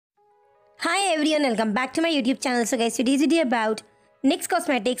Hi everyone, welcome back to my YouTube channel. So guys, today's video about NYX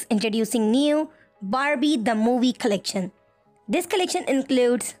Cosmetics introducing new Barbie The Movie Collection. This collection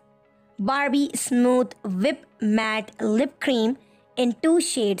includes Barbie Smooth Whip Matte Lip Cream in 2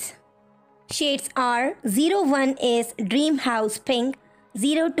 shades. Shades are 01 is Dreamhouse Pink,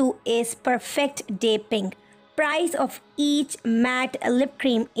 02 is Perfect Day Pink. Price of each matte lip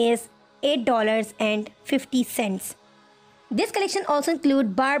cream is $8.50. This collection also includes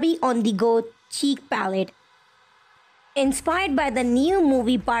Barbie On The Go Cheek Palette. Inspired by the new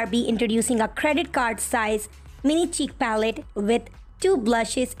movie Barbie, introducing a credit card size mini cheek palette with 2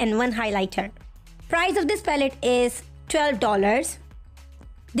 blushes and 1 highlighter. Price of this palette is $12.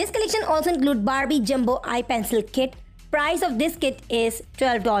 This collection also includes Barbie Jumbo Eye Pencil Kit. Price of this kit is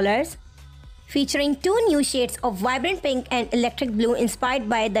 $12. Featuring 2 new shades of vibrant pink and electric blue inspired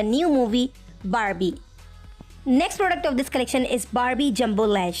by the new movie Barbie. Next product of this collection is Barbie Jumbo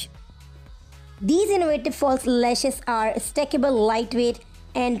Lash. These innovative false lashes are stackable, lightweight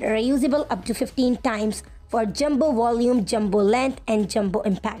and reusable up to 15 times for jumbo volume, jumbo length and jumbo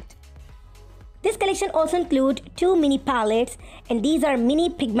impact. This collection also includes 2 mini palettes, and these are mini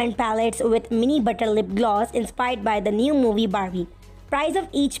pigment palettes with mini butter lip gloss inspired by the new movie Barbie. Price of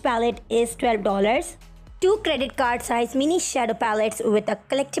each palette is $12. 2 credit card size mini shadow palettes with a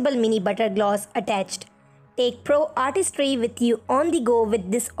collectible mini butter gloss attached. Take pro-artistry with you on the go with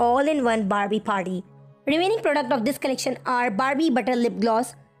this all-in-one Barbie party. Remaining product of this collection are Barbie Butter Lip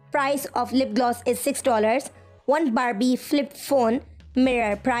Gloss. Price of lip gloss is $6. 1 Barbie Flip Phone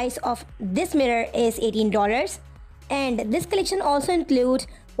Mirror. Price of this mirror is $18. And this collection also includes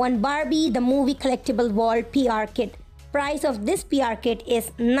 1 Barbie The Movie Collectible Wall PR Kit. Price of this PR kit is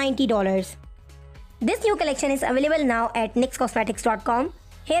 $90. This new collection is available now at nyxcosmetics.com.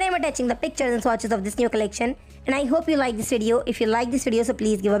 Here I am attaching the pictures and swatches of this new collection, and I hope you like this video. If you like this video, so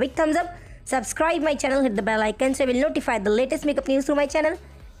please give a big thumbs up, subscribe my channel, hit the bell icon so I will notify the latest makeup news through my channel.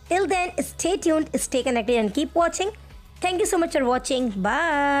 Till then, stay tuned, stay connected and keep watching. Thank you so much for watching.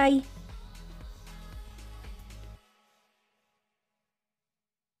 Bye.